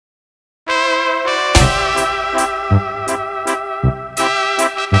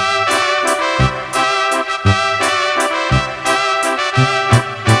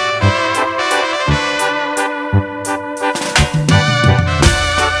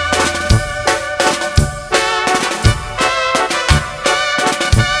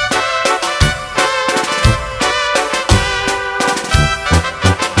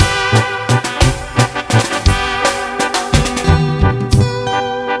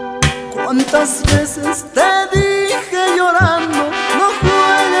Cuántas veces te dije llorando, no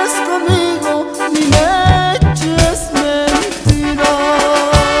juegues conmigo ni me eches mentiras.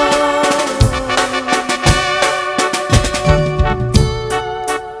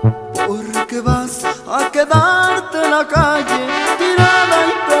 Porque vas a quedarte en la calle, tirada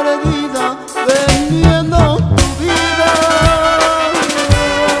y perdida, vendiendo tu vida.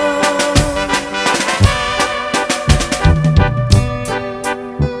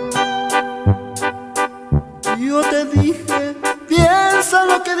 Yo te dije, piensa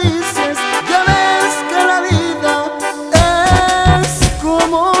lo que dices, ya ves que la vida es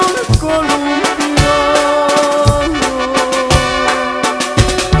como un columpio.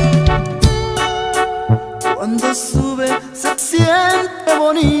 Cuando sube se siente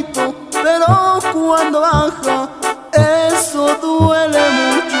bonito, pero cuando baja eso duele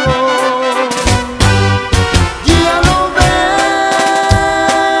mucho. Ya lo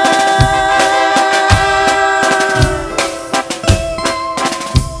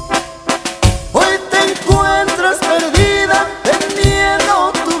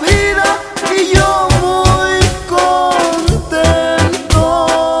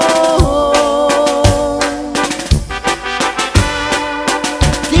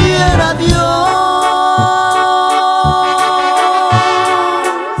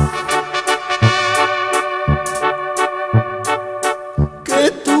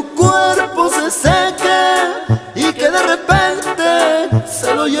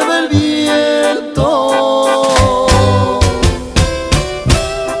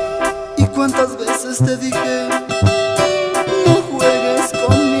te dije, no juegues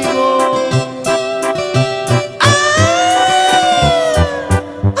conmigo.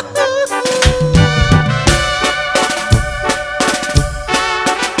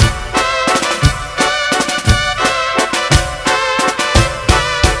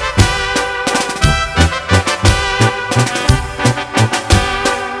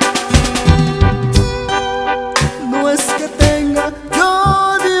 No es que tenga yo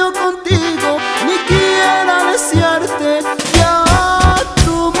odio contigo, ni quiera desearte ya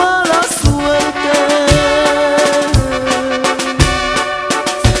tu mala suerte.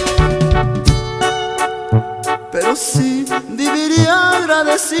 Pero sí viviría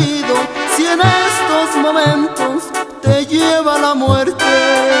agradecido si en estos momentos te lleva la muerte.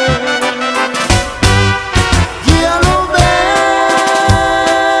 Ya lo ves.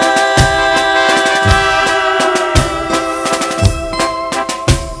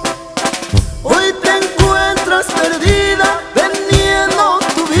 Hoy te encuentras perdida, vendiendo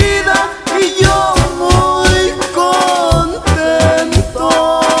tu vida, y yo muy contento.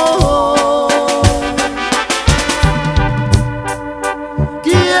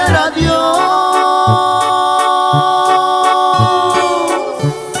 Quiera Dios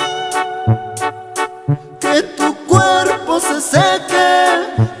que tu cuerpo se seque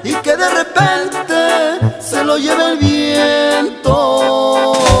y que de repente se lo lleve el viento.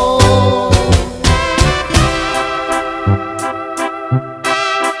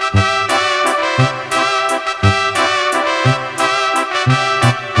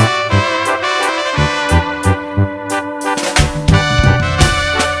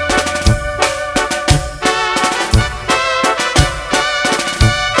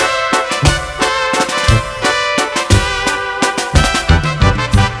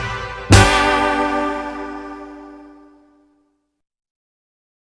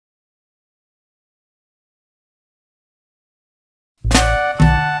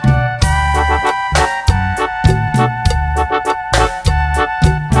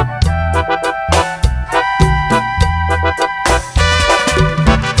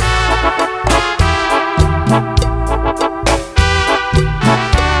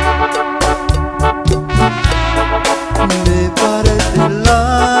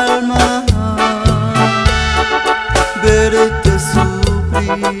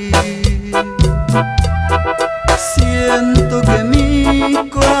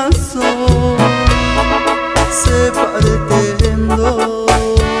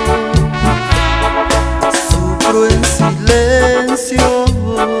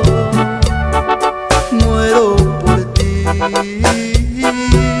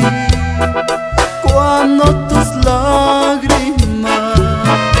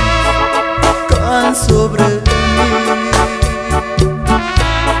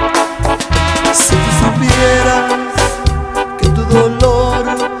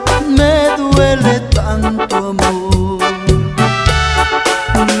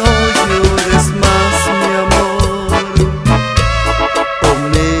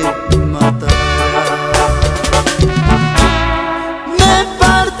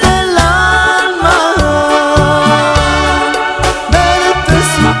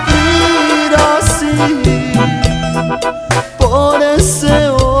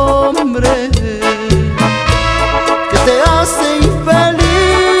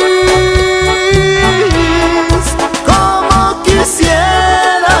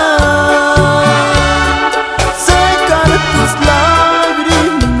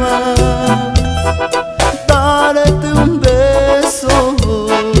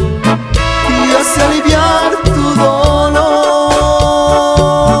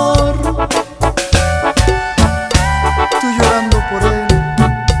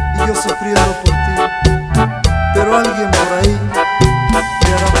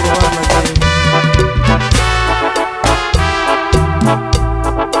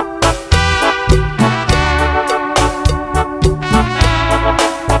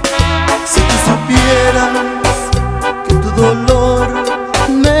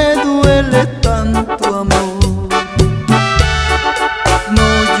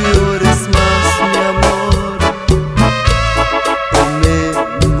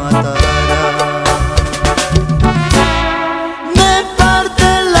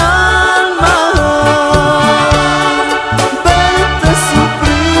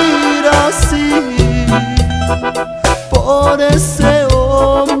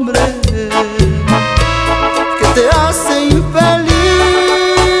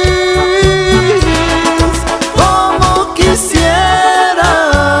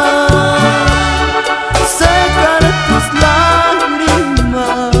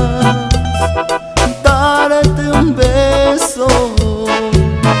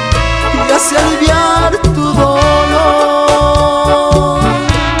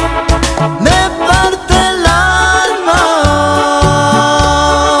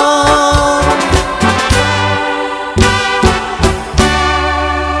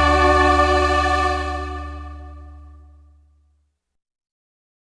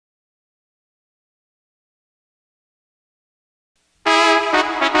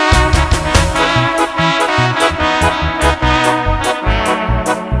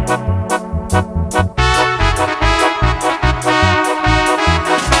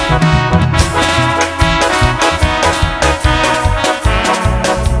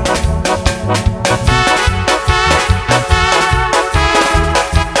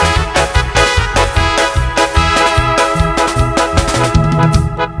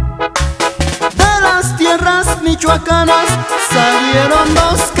 salieron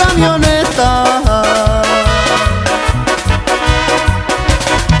dos camionetas.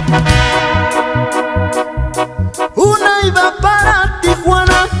 Una iba para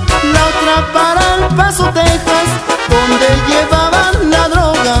Tijuana, la otra para El Paso, Texas, donde llevaban la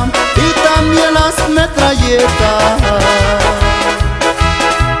droga y también las metralletas.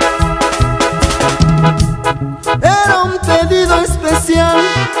 Era un pedido especial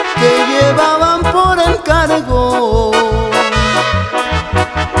que llevaban por encargo.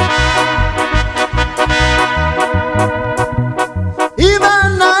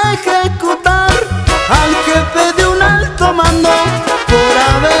 Iban a ejecutar al jefe de un alto mando por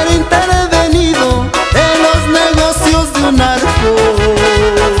haber intervenido en los negocios de un narco.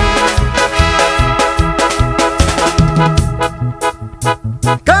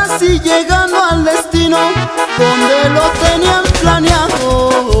 Casi llegando al destino donde lo tenían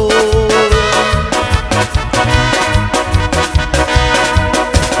planeado,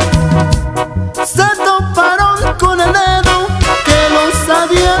 se toparon con el dedo que los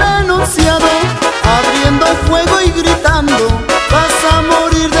había denunciado, abriendo fuego y gritando: vas a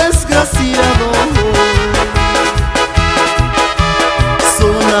morir, desgraciado.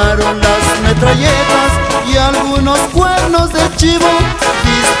 Sonaron las metralletas y algunos cuernos de chivo,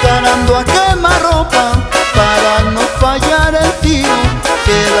 disparando a quemarropa para no fallar el tiro.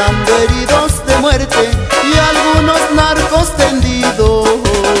 Quedando heridos de muerte y algunos narcos tendidos.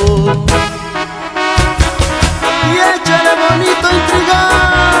 Y échale bonito, Intriga.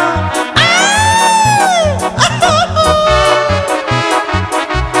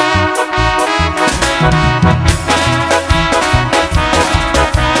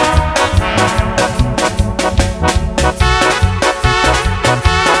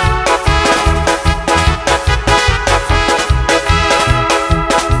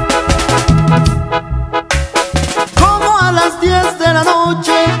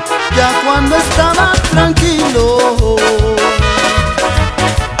 Ya cuando estaba tranquilo,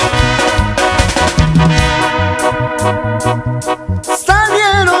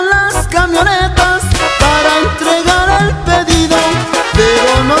 salieron las camionetas para entregar el pedido,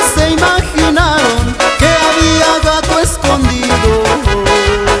 pero no se imaginaron que había gato escondido.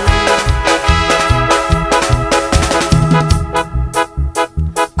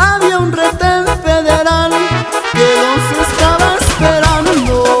 Había un retén federal que los estaba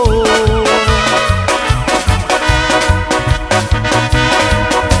esperando.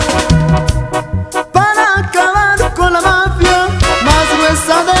 Para acabar con la mafia más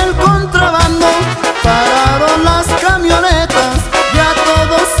gruesa del contrabando, pararon las camionetas y a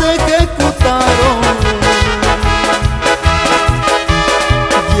todos se ejecutaron.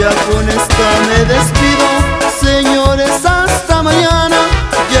 Ya con esta me despido, señores, hasta mañana.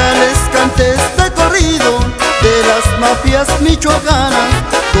 Ya les canté este corrido de las mafias michoacanas,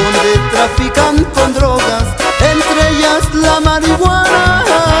 donde trafican con drogas, entre ellas la marihuana.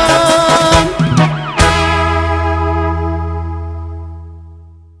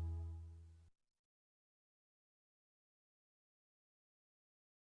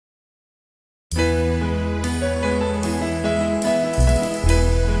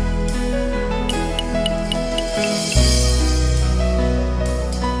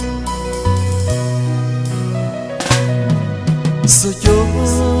 Soy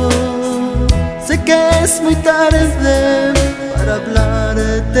yo, sé que es muy tarde para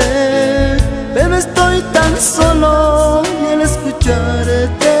hablarte, pero estoy tan solo y al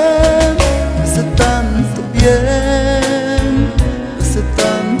escucharte me hace tanto bien, me hace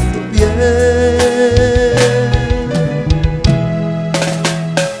tanto bien.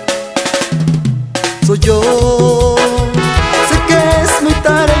 Soy yo, sé que es muy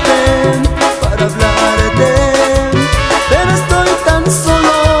tarde para hablarte, pero estoy tan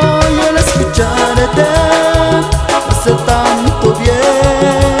solo y al escucharte me hace tanto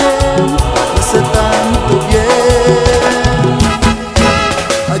bien, me hace tanto bien.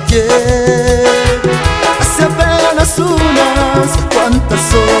 Ayer, hace apenas unas cuantas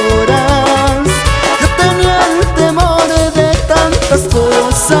horas, yo tenía el temor de tantas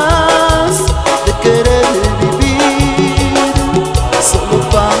cosas, de querer vivir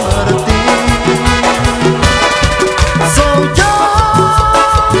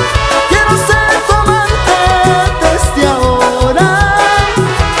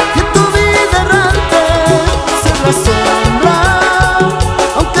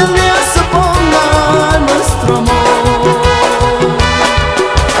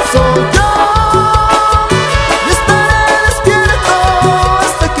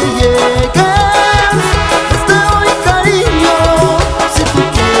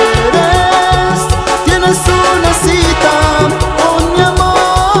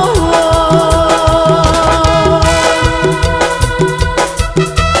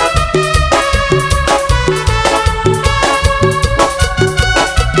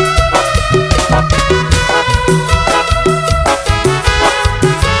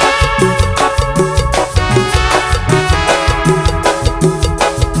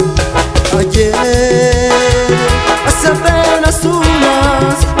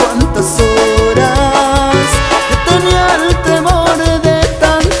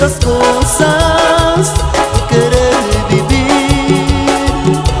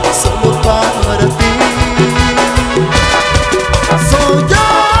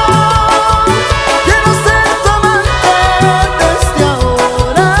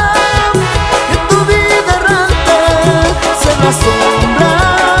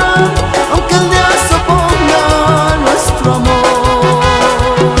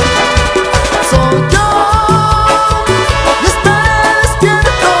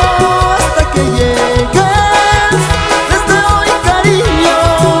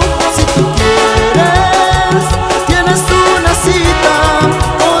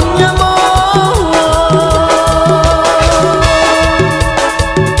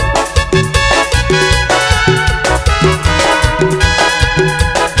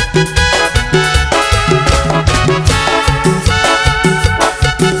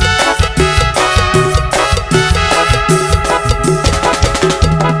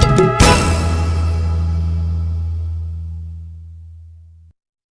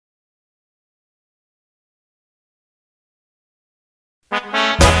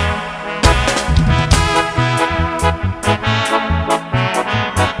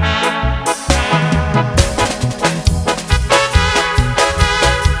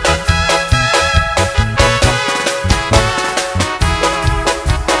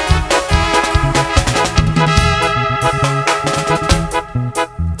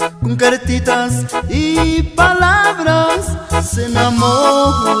letras y palabras se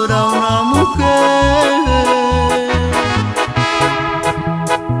enamora una mujer.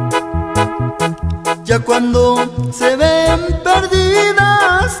 Ya cuando se ven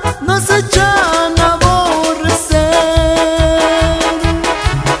perdidas nos echan a aborrecer.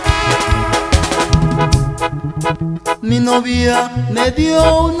 Mi novia me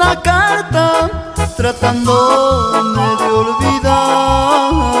dio una carta tratándome de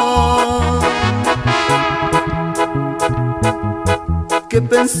olvidar. ¿Qué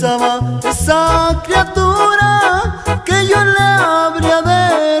pensaba esa criatura que yo le habría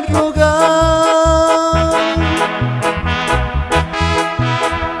de rogar?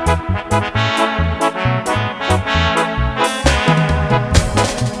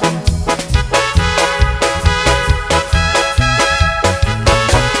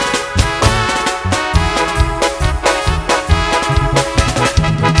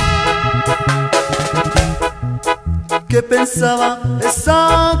 ¿Qué pensaba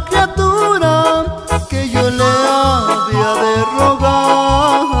esa criatura que yo le había de rogar?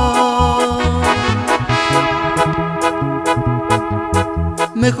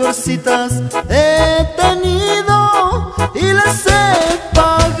 Mejor citas he tenido y les he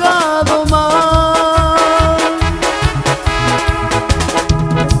pagado mal.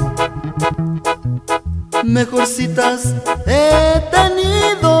 Mejor citas he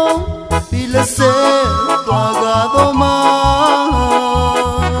tenido y les he pagado mal.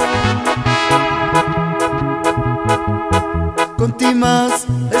 Contimas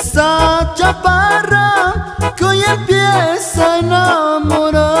esa chaparra que hoy empieza a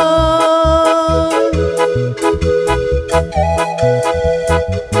enamorar.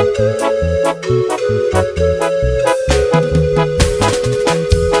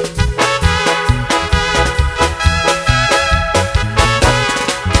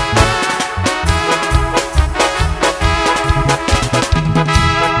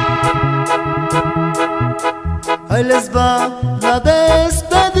 Ahí les va la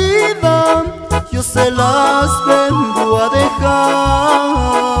despedida, yo se las vengo a dejar.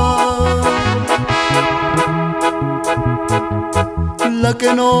 La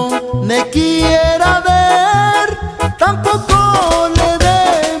que no me quiera ver, tampoco le de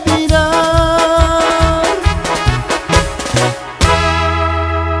mirar.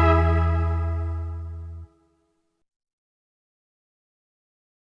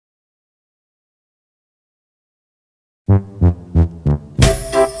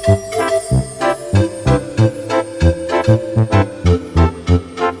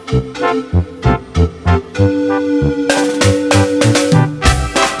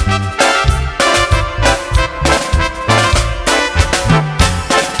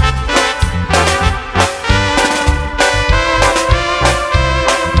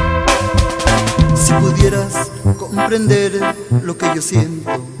 Si pudieras comprender lo que yo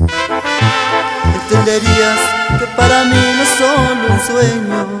siento, entenderías que para mí no es solo un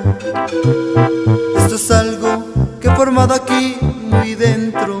sueño. Esto es algo que he formado aquí muy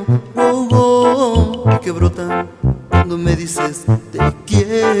dentro, oh, oh, y que brota cuando me dices te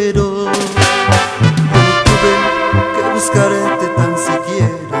quiero. Yo no tuve que buscarte tan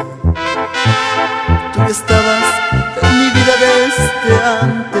siquiera, tú ya estabas en mi vida desde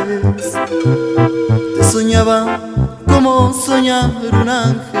antes. Te soñaba como soñar un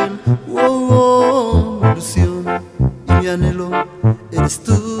ángel, oh, oh, mi ilusión y mi anhelo eres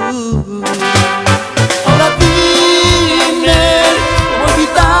tú. Ahora dime cómo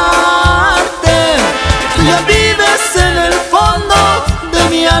olvidarte, tú ya vives en el fondo de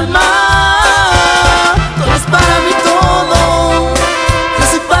mi alma. Tú eres para mí todo, yo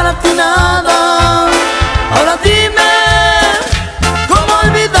soy para ti nada. Ahora dime cómo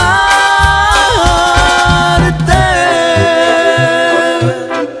olvidarte.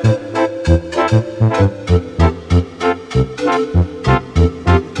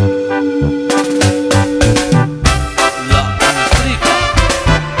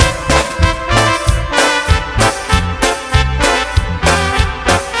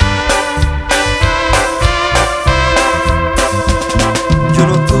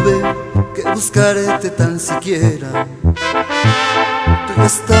 Buscarte tan siquiera, tú ya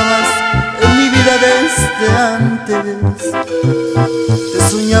estabas en mi vida desde antes. Te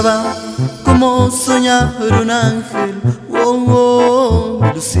soñaba como soñar un ángel, oh, oh, mi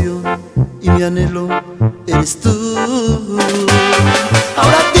ilusión y mi anhelo eres tú.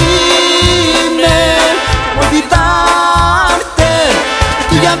 Ahora dime cómo olvidarte,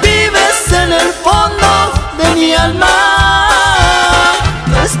 tú ya vives en el fondo de mi alma.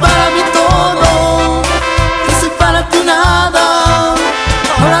 Tú eres para mí todo, yo soy para ti nada.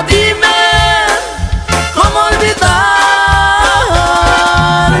 Ahora dime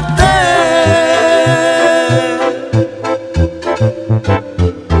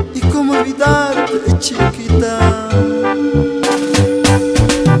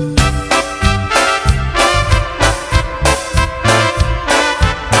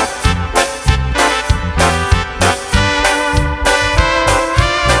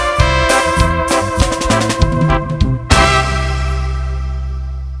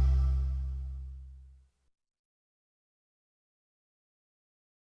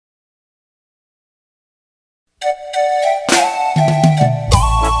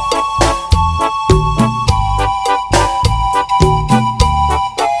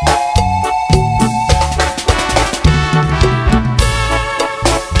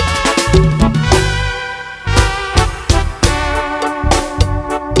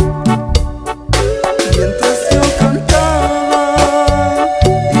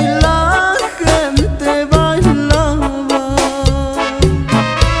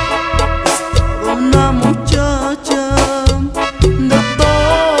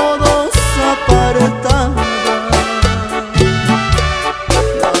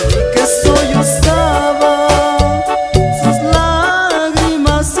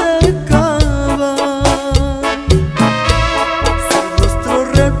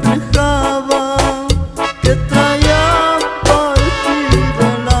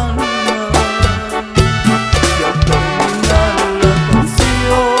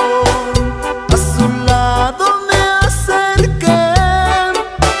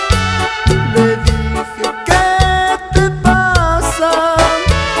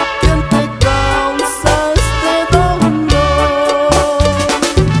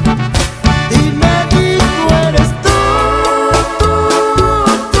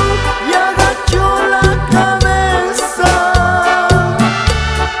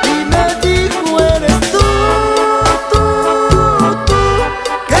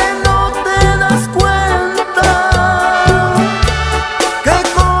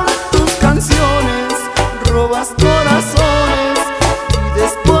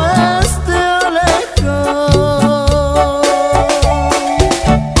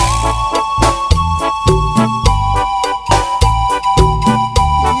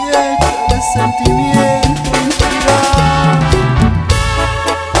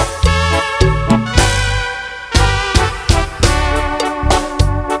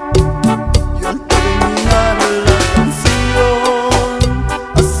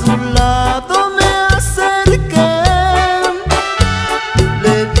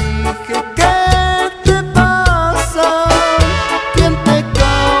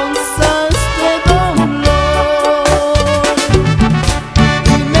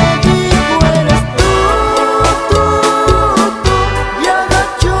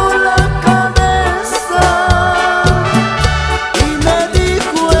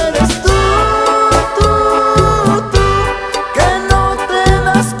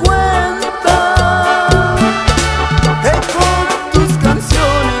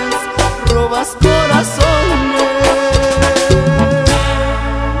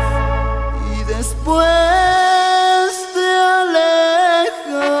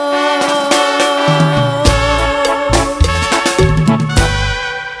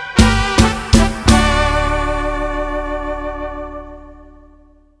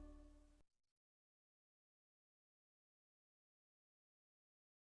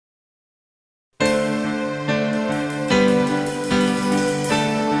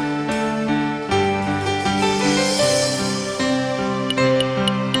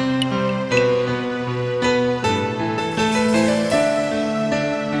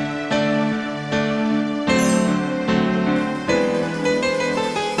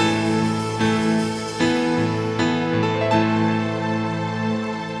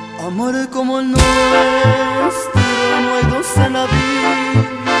Amor como el nuestro no hay dos en la vida,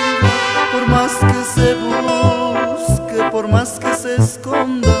 por más que se busque, por más que se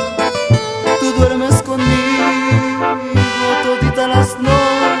esconda. Tú duermes conmigo todita las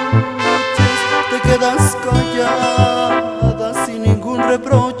noches, te quedas callada sin ningún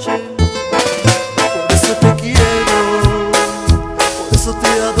reproche. Por eso te quiero, por eso te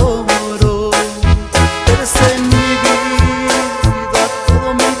adoro, eres en mi vida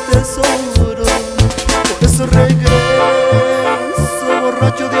todo mi tesoro. Por eso regreso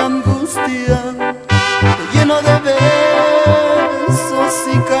borracho de angustia, te lleno de besos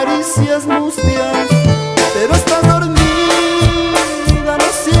y caricias mustias. Pero estás dormida, no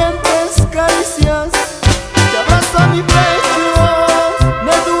sientes caricias, te abrazo a mi pecho,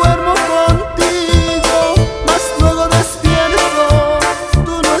 me duermo contigo, mas luego despierto,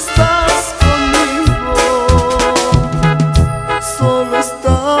 tú no estás conmigo, solo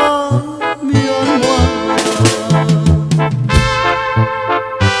está mi almohada.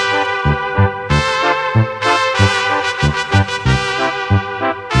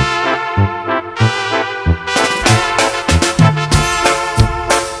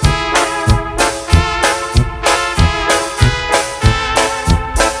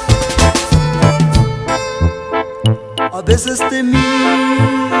 A veces te miro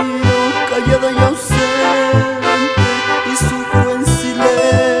callada y ausente y sufro en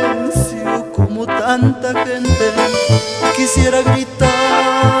silencio como tanta gente.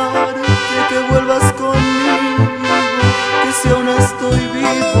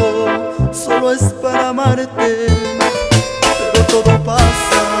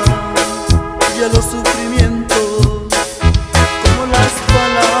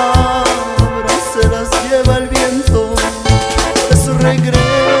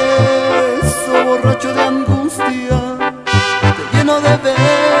 de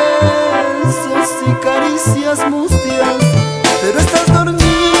besos y caricias mustias, pero estás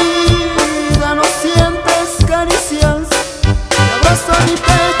dormida, no sientes caricias. Te abrazo a mi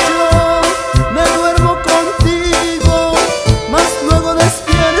pecho, me duermo contigo, mas luego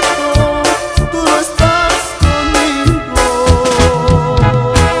despierto, tú no estás conmigo.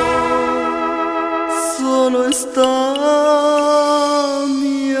 Solo está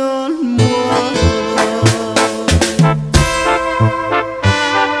mi almohada.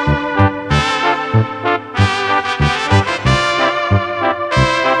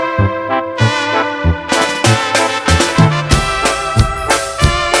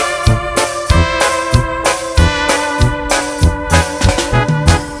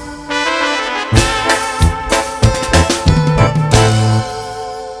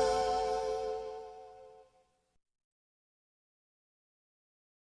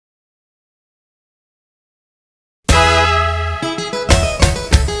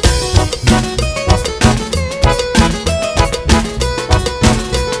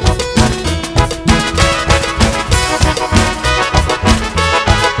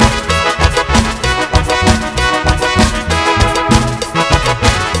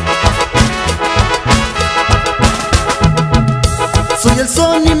 Soy el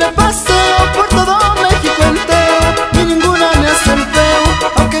sol y me paseo por todo México entero, y ninguna me hace el feo,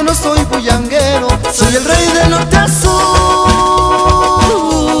 aunque no soy bullanguero. Soy el rey del norte azul,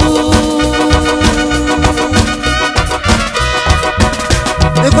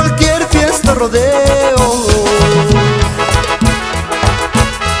 de cualquier fiesta rodeo,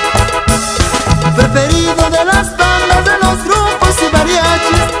 preferido de las bandas, de los grupos y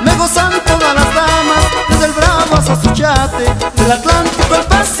mariachis. Me gozan todas las damas, desde el Bravo hasta su yate, del Atlántico al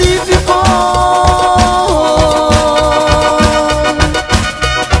Pacífico.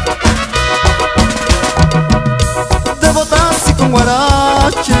 De botas y con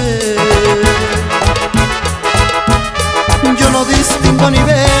guarache, yo no distingo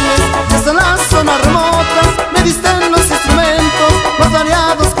niveles, desde las zonas remotas me visten los instrumentos más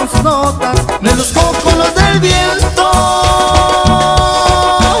variados con sus notas. Me luzco con los del viento,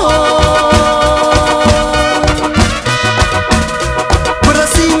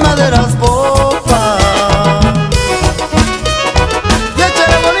 cuerdas y maderas bofas, y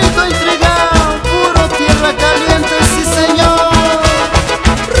échale bonito intriga, puro tierra caliente, sí señor.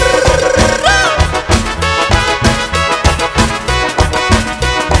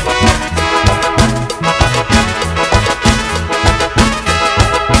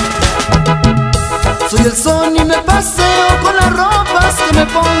 Soy el son y me paseo con las ropas que me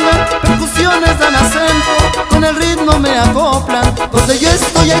pongan, percusiones dan acento, con el ritmo me acoplan, donde yo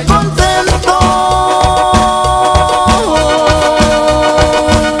estoy ahí contento.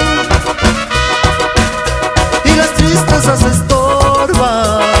 Y las tristezas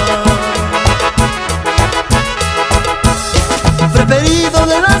estorban, preferido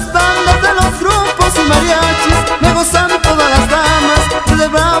de las bandas, de los grupos y mariachis. Me gozan todas las damas, desde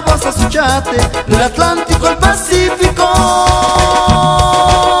Bravo hasta su yate, del Atlántico al Pacífico.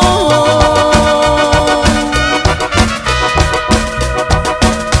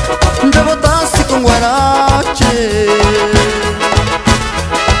 De botas y con guarache,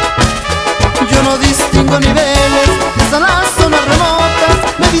 yo no distingo niveles, desde las zonas remotas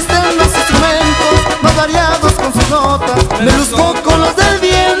me visten los instrumentos más variados con sus notas. Me luzco con los del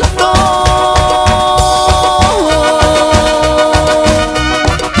viento,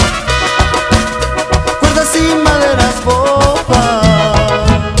 cuerdas y maderas bofas.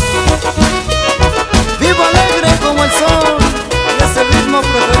 Vivo alegre como el sol, y es el ritmo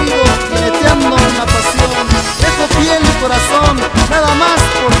preferido, jineteando una pasión. Dejo piel y corazón, nada más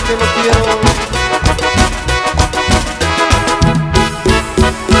porque lo quiero.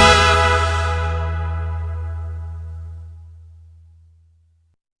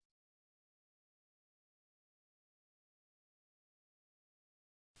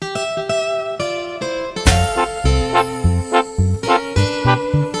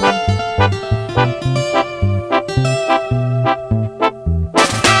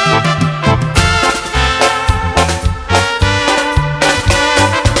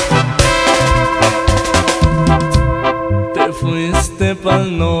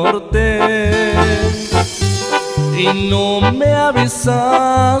 Pa'l norte y no me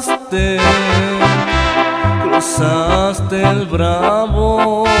avisaste, cruzaste el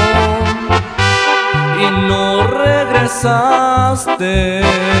Bravo y no regresaste.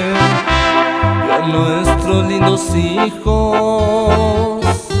 Y a nuestros lindos hijos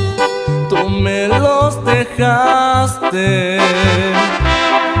tú me los dejaste,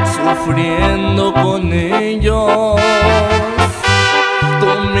 sufriendo con ellos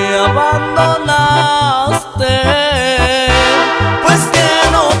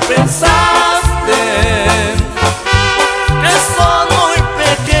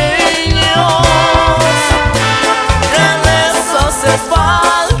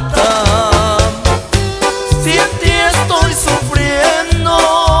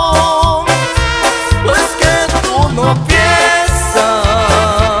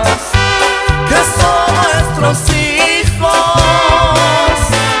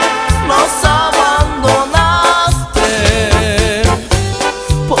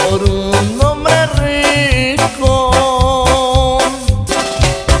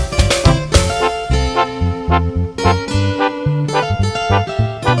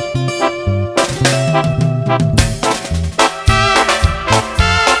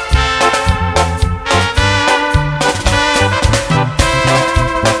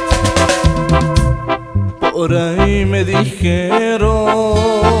dijeron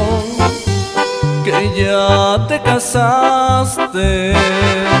que ya te casaste,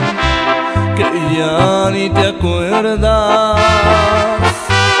 que ya ni te acuerdas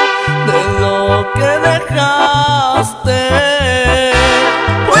de lo que dejaste.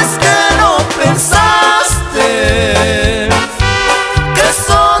 Pues que no pensaste que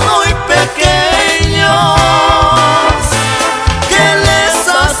son muy pequeños, que les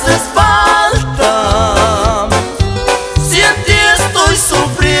haces falta, si en ti estoy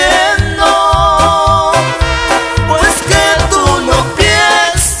sufriendo. Pues que tú no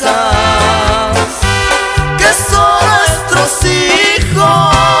piensas que son nuestros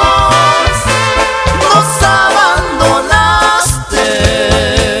hijos, nos abandonaste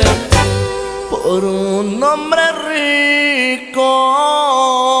por un hombre rico.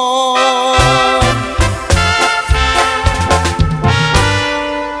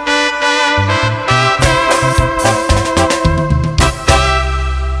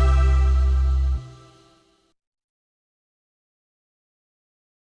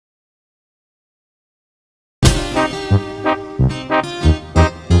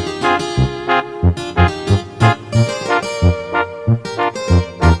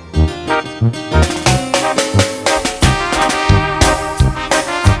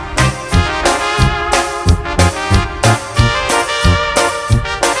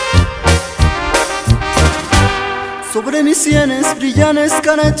 Sobre mis sienes brillan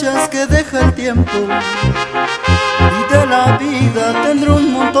escarchas que deja el tiempo, y de la vida tendré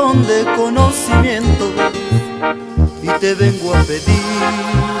un montón de conocimiento. Y te vengo a pedir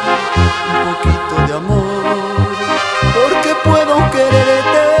un poquito de amor, porque puedo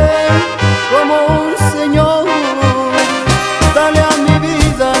quererte como un señor. Dale a mi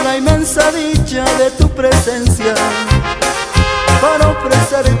vida la inmensa dicha de tu presencia, para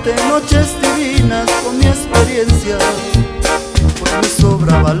ofrecerte noches divinas con mi experiencia. Pues me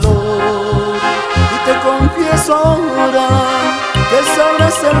sobra valor y te confieso ahora que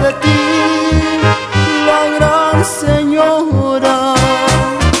sabré ser de ti la gran señora.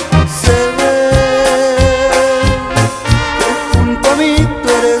 Se ve que junto a mí tú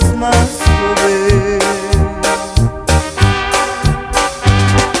eres más joven.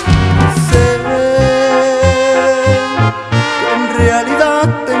 Se ve en realidad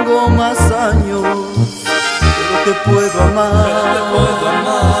tengo más años, pero te puedo amar,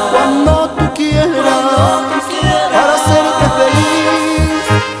 cuando tú quieras, para hacerte feliz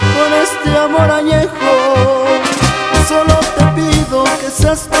con este amor añejo. Solo te pido que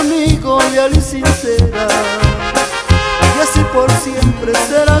seas conmigo leal y sincera, y así por siempre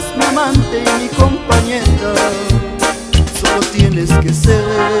serás mi amante y mi compañera. Solo tienes que ser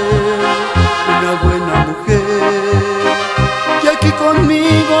una buena mujer, y aquí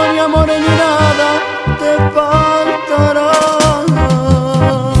conmigo ni amor ni nada te faltará.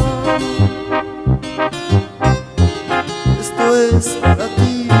 Esto es para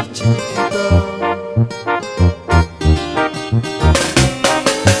ti, chiquita.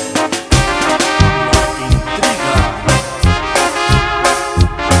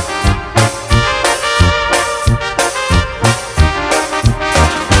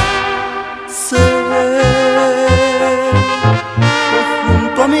 Se ve que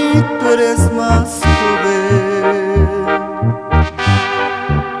junto a mí tú eres más joven.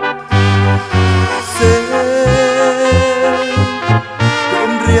 Sé que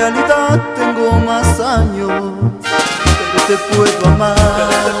en realidad tengo más años, pero te puedo amar,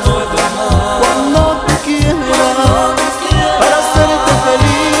 cuando tú quieras, para hacerte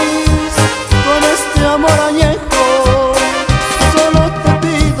feliz con este amor añejo. Solo te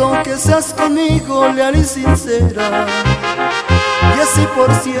pido que seas conmigo leal y sincera, y así por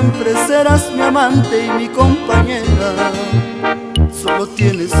siempre serás mi amante y mi compañera. Solo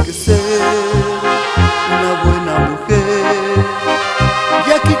tienes que ser una buena mujer, y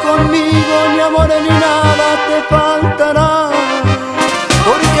aquí conmigo ni amor ni nada te faltará,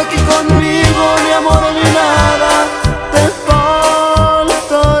 porque aquí conmigo ni amor ni nada te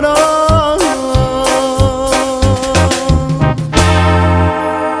faltará.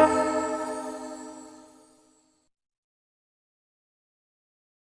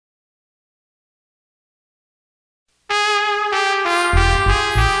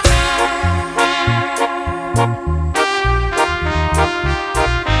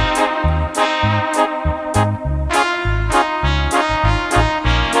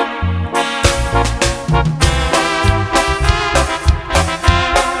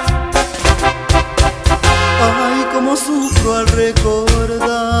 Sufro al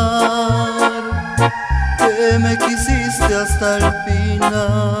recordar que me quisiste hasta el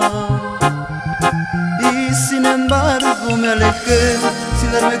final, y sin embargo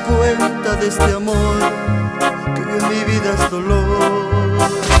sin darme cuenta de este amor que en mi vida es dolor.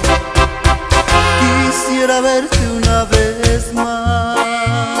 Quisiera verte una vez más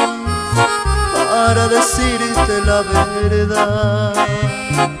para decirte la verdad.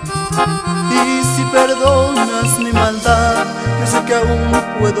 Y si perdonas mi maldad, yo sé que aún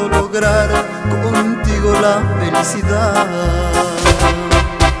puedo lograr contigo la felicidad.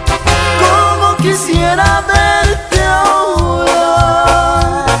 Como quisiera verte ahora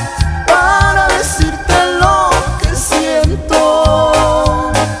para decirte lo que siento,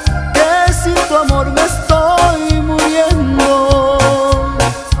 que sin tu amor me estoy muriendo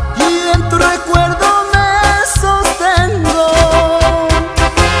y en tu recuerdo me sostengo.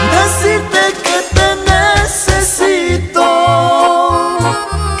 Decirte que te necesito,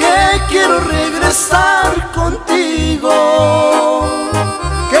 que quiero regresar contigo,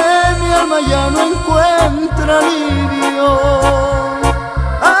 que mi alma ya no encuentra alivio.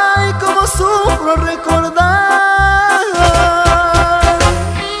 Ay, cómo sufro recordar.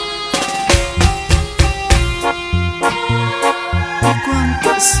 Y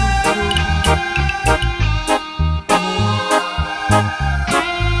cuántas sufro.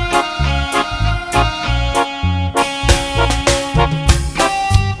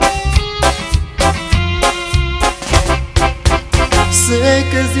 Sé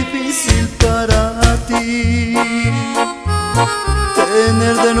que es difícil para ti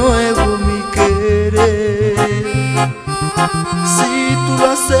tener de nuevo mi querer. Si tú lo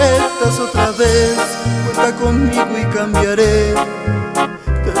aceptas otra vez, cuenta conmigo y cambiaré,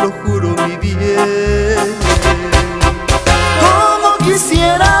 te lo juro mi bien. Como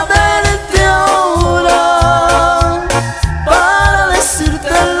quisiera verte ahora para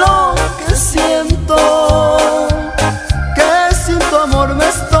decirte lo que siento, que sin tu amor me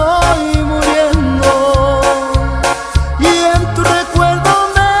estoy muriendo y en tu recuerdo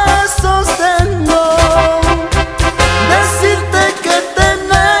me sostengo. Decirte que te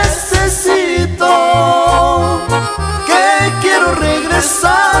necesito, que quiero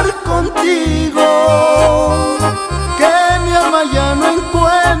regresar contigo, que mi alma ya no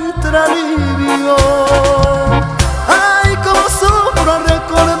encuentra alivio.